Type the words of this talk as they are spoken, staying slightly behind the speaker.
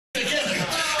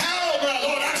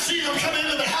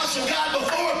house of God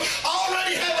before,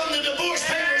 already having the divorce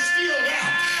papers filled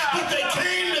out. But they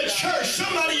came to church.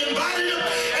 Somebody invited them,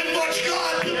 and watch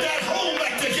God put that home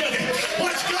back together.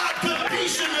 Watch God put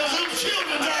peace in those little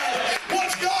children's eyes.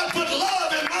 Watch God put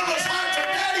love in mama's heart for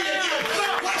daddy again.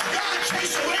 Watch God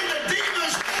chase away the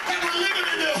demons that were living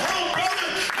in their home, brother.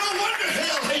 No wonder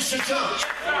hell hates the church.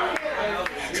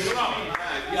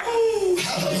 Ooh,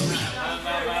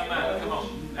 hallelujah. Come on.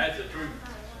 That's the truth.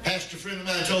 Pastor friend of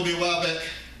mine told me a while back,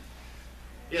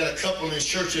 he had a couple in his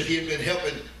church that he had been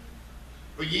helping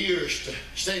for years to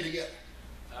stay together.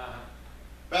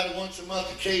 About a once a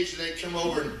month occasion they'd come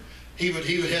over and he would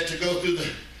have to go through the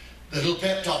little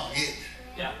pep talk again.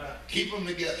 Yeah. Keep them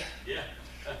together. Yeah.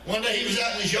 One day he was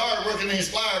out in his yard working in his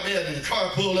flower bed, and the car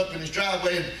pulled up in his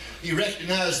driveway, and he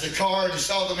recognized the car and he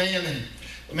saw the man, and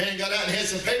the man got out and had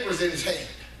some papers in his hand.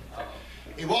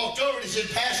 He walked over and he said,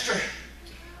 "Pastor,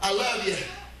 I love you.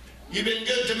 You've been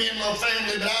good to me and my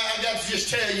family, but I got to just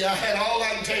tell you, I had all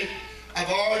I can take. I've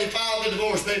already filed the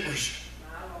divorce papers."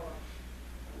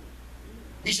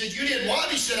 He said, "You did what?"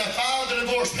 He said, "I filed the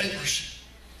divorce papers."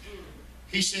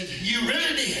 He said, "You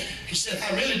really did?" He said,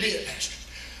 "I really did, Pastor.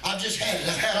 I've just had it.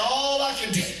 I've had all I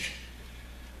can take."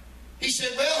 He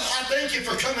said, "Well, I thank you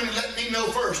for coming and letting me know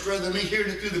first rather than me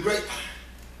hearing it through the grapevine.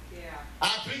 Yeah.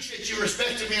 I appreciate you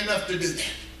respecting me enough to do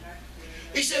that."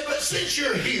 He said, "But since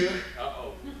you're here,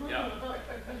 Yeah.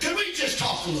 could we just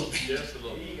talk a little bit?" Just a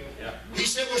little. Yeah. He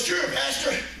said, "Well, sure,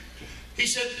 Pastor." He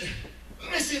said,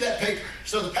 "Let me see that paper."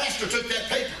 So the pastor took that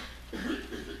paper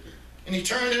and he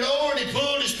turned it over and he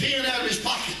pulled his pen out of his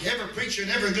pocket. Every preacher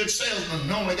and every good salesman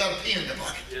normally got a pen in their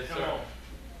pocket. Yes, sir.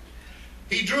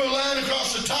 He drew a line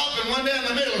across the top and one down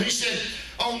the middle. He said,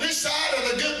 "On this side are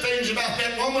the good things about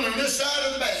that woman, and this side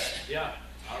are the bad." Yeah.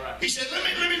 All right. He said, let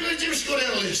me just go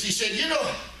down the list. He said, "You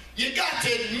know, you got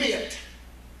to admit,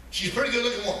 she's a pretty good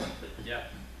looking woman." Yeah.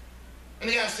 And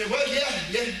the guy said, "Well, yeah,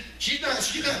 she's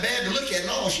not bad to look at at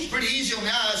all. She's pretty easy on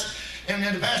the eyes." And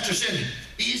then the pastor said,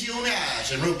 "Easy on the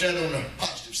eyes," and wrote that on the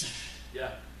positive side. Yeah.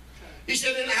 He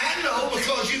said, "And I know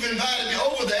because you've invited me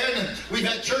over there, and we've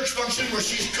had church function where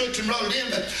she's cooked and brought it in,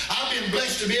 but I've been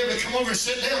blessed to be able to come over and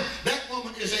sit down. That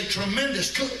woman is a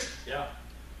tremendous cook." Yeah.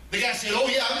 The guy said, "Oh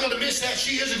yeah, I'm going to miss that.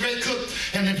 She is a great cook."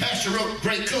 And the pastor wrote,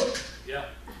 "Great cook." Yeah.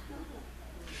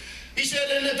 He said,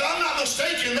 "And if I'm not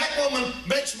mistaken, that woman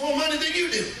makes more money than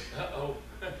you do. Uh-oh.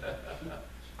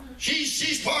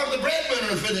 She's part of the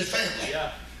breadwinner for this family.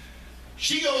 Yeah.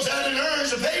 She goes out and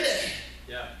earns a payday."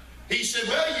 Yeah. He said,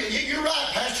 "Well, you're right,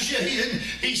 Pastor." Yeah,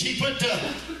 he put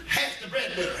half the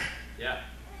breadwinner. Yeah.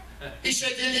 He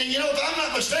said, and you know, if I'm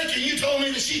not mistaken, you told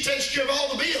me that she takes care of all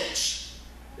the bills.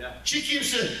 Yeah. She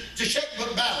keeps the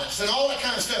checkbook balance and all that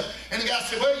kind of stuff." And the guy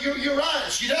said, "Well, you're right,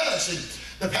 she does." And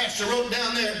the pastor wrote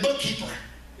down there, "bookkeeper."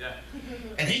 Yeah.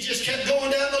 And he just kept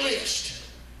going down the list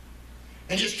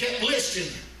and just kept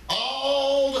listing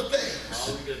all the things.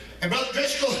 All the good things. And Brother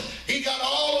Driscoll, he got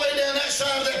all the way down that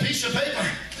side of that piece of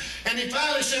paper. And he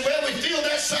finally said, "Well, we filled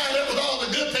that side up with all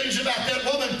the good things about that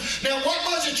woman. Now, what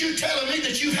was it you telling me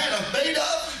that you had a bait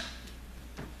of?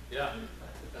 Yeah.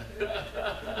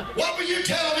 What were you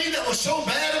telling me that was so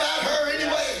bad about her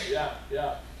anyway?" Yeah.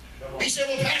 Yeah. He said,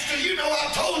 "Well, Pastor, you know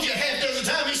I've told you half a dozen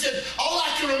times." He said, "All I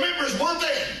can remember is one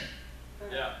thing."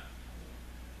 Yeah.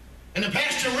 And the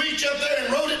pastor reached up there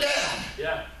and wrote it down.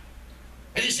 Yeah.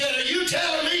 And he said, "Are you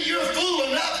telling me you're fool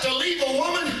enough to leave a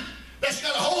woman that's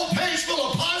got a whole page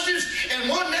full of positives and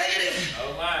one negative?"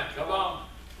 Oh my, come on.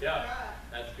 Yeah.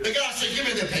 That's good. The guy said, "Give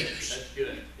me the papers. That's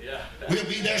good. Yeah. We'll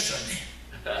be there Sunday."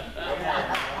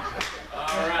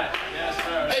 All right. Yes,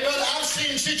 sir. Hey, brother, I've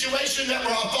seen situations that were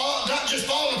not just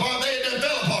falling apart, they had done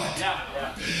fell apart. Yeah.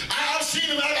 Yeah. I've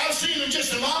seen them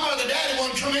just the mama or the daddy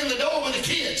one come in the door with the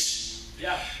kids.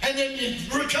 Yeah. And then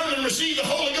come and receive the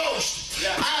Holy Ghost.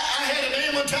 Yeah. I had a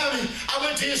man one time, I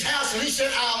went to his house and he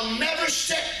said, "I'll never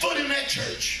step foot in that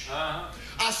church." Uh-huh.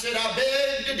 I said, "I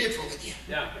beg to differ with you.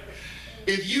 Yeah.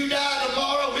 If you die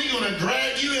tomorrow, we're going to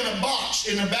drag you in a box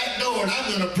in the back door, and I'm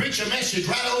going to preach a message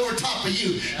right over top of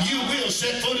you. You will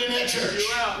set foot in that church.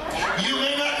 You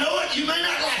may not know it, you may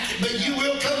not like it, but you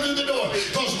will come through the door.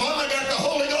 Because Mama got the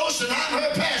Holy Ghost, and I'm her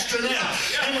pastor now.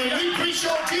 And when we preach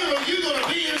your funeral, you're going to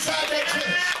be inside that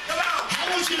church." I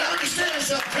want you to understand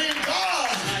something, friend.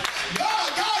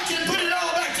 God can put it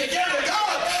all back together.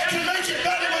 God can make it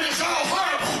better when it's all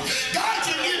horrible. God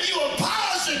can give you a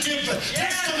positive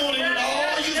testimony when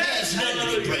all you have is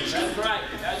negative. That's right.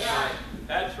 That's right.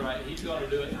 That's right. He's going to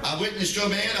do it. I witnessed to a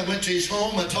man. I went to his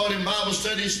home. I taught him Bible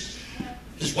studies.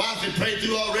 His wife had prayed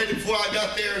through already before I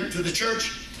got there to the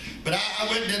church. But I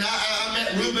went and I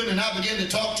met Reuben and I began to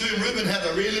talk to him. Reuben had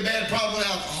a really bad problem with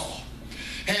alcohol.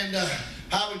 And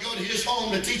I would go to his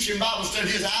home to teach him Bible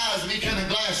study. His eyes would be kind of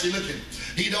glassy looking.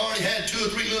 He'd already had 2 or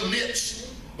 3 little nits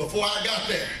before I got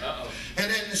there. And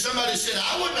then somebody said,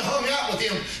 I wouldn't have hung out with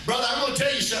him. Brother, I'm going to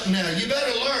tell you something now. You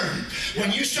better learn.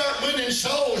 When you start winning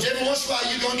souls, every once in a while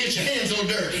you're going to get your hands a little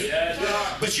dirty.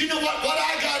 But you know what? What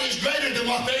I got is greater than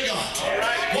what they got.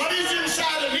 What is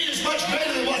inside of me is much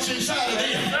greater than what's inside of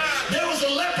them. There was a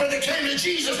leper that came to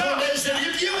Jesus one day and said,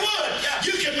 if you would,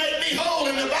 you can make me whole.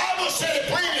 And the Bible said it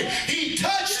plainly. He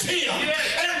touched him.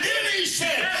 And then he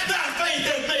said, thy faith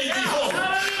hath made thee whole.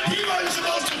 He wasn't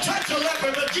supposed to touch a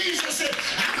leper, but Jesus said,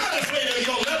 I'm not afraid of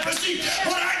your leprosy.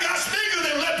 What I got's bigger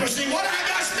than leprosy. What I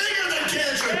got's bigger than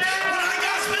cancer. What I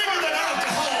got's bigger than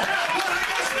alcohol. What I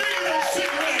got's bigger than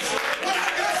cigarettes. What I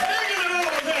got's bigger than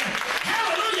all of that.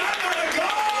 Hallelujah. I'm going to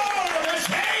go to this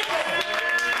table.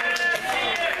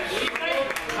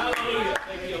 Hallelujah.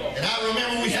 Thank you, Lord. And I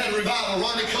remember we had a revival.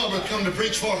 Ronnie Culbert come to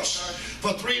preach for us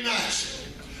for 3 nights.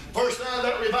 First night of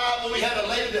that revival, we had a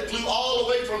lady that flew all the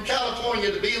way from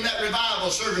California to be in that revival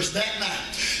service that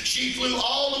night. She flew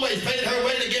all the way, paid her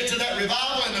way to get to that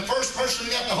revival, and the first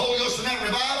person that got the Holy Ghost in that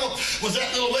revival was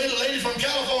that little lady from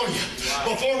California.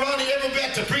 Before Ronnie ever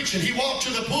got to preaching, he walked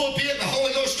to the pulpit, and the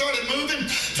Holy Ghost started moving.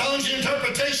 Tongues and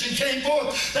interpretation came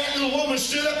forth. That little woman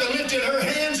stood up and lifted her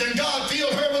hands, and God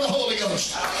filled her with the Holy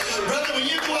Ghost. Brother, when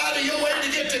you go out of your way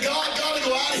to get to God, God will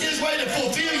go out of his way to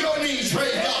fulfill your needs.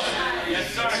 Praise God.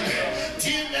 Yes, sir. 10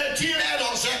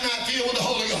 adults that night filled with the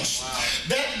Holy Ghost.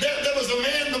 There was a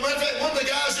man, one of the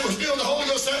guys that was filled with the Holy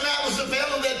Ghost that night was the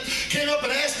fellow that came up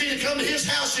and asked me to come to his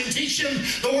house and teach him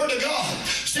the Word of God.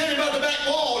 Standing by the back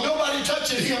wall, nobody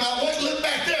touching him. I went to look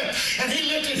back there, and he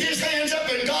lifted his hands up,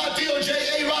 and God filled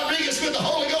J.A. Rodriguez with the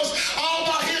Holy Ghost all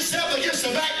by himself against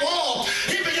the back wall.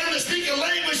 He began to speak a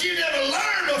language he never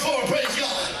learned before, praise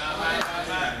God.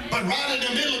 But right in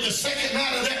the middle of the second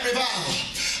night of that revival,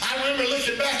 I remember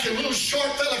looking back, and a little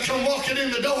short fella come walking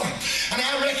in the door, and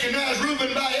I recognized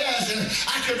Reuben Baez, and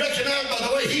I could recognize by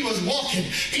the way he was walking.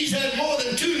 He's had more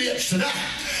than 2 nips tonight.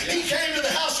 He came to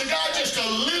the house of God just a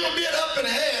little bit up in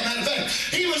the air. Matter of fact,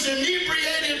 he was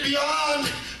inebriated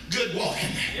beyond good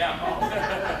walking. Yeah.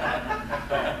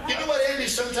 You know what, Andy,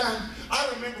 sometime, I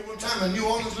remember one time in New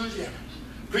Orleans, Louisiana,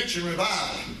 preaching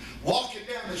revival, walking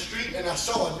down the street, and I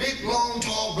saw a big, long,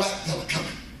 tall black fella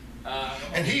coming.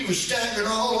 And he was staggering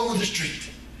all over the street.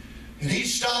 And he'd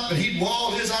stop and he'd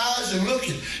wall his eyes and look,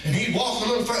 and he'd walk a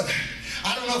little further.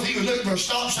 I don't know if he was looking for a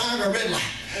stop sign or a red light.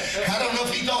 I don't know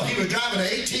if he thought he was driving an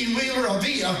 18-wheeler or a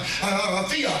Fiat. I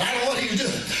don't know what he was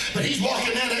doing. But he's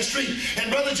walking down that street.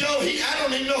 And Brother Joe, I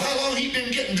don't even know how long he'd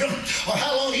been getting drunk or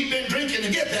how long he'd been drinking to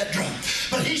get that drunk.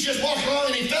 But he's just walking along,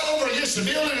 and he fell over against the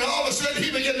building, and all of a sudden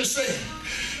he began to sing,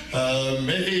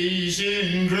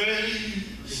 Amazing Grace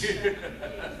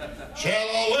shall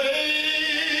always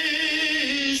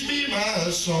be my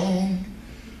song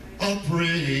of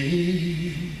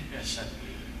praise.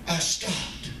 I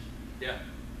stopped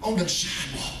on the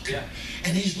sidewalk,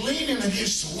 and he's leaning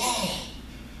against the wall,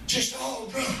 just all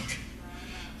drunk.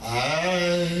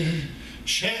 I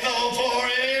shall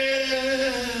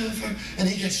forever, and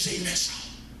he gets to sing that song.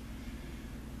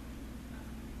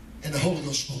 And the Holy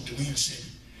Ghost spoke to me and said,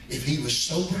 if he was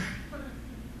sober,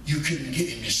 you couldn't get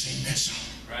him to sing that song.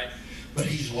 Right. But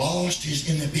he's lost his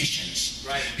inhibitions.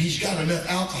 Right. He's got enough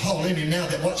alcohol in him now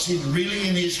that what's really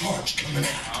in his heart's coming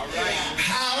out. All right.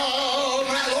 How,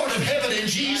 my Lord of heaven, in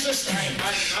Jesus' name.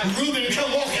 Reuben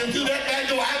come walking through that back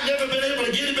door. I've never been able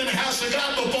to get him in the house of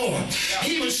God before.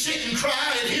 He was sitting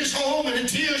crying at his home, and the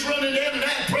tears running down, and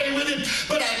I'd pray with him,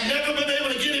 but I've never been able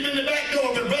to get him in the back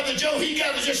door. But Brother Joe, he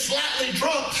got just slightly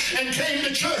drunk and came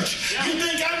to church. You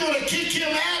think I'm going to kick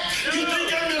him out? You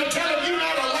think I'm going to tell him you're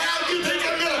not allowed? You think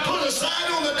I'm going to put a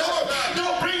sign on the door?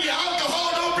 Don't bring your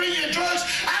alcohol, don't bring your drugs.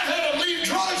 I've had them leave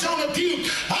drugs on the pew,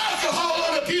 alcohol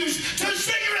on the pews, to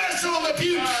cigarettes on the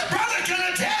pew. Brother, can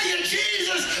I tell you,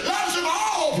 Jesus loves them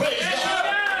all, praise God.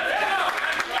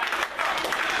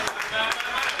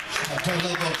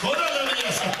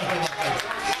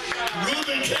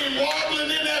 Reuben came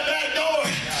wobbling in that back door,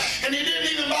 and he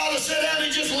didn't even bother to sit down. He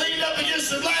just leaned up against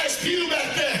the last pew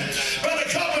back there. Brother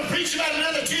Coleman preached about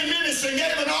another 10 minutes and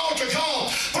gave an altar call.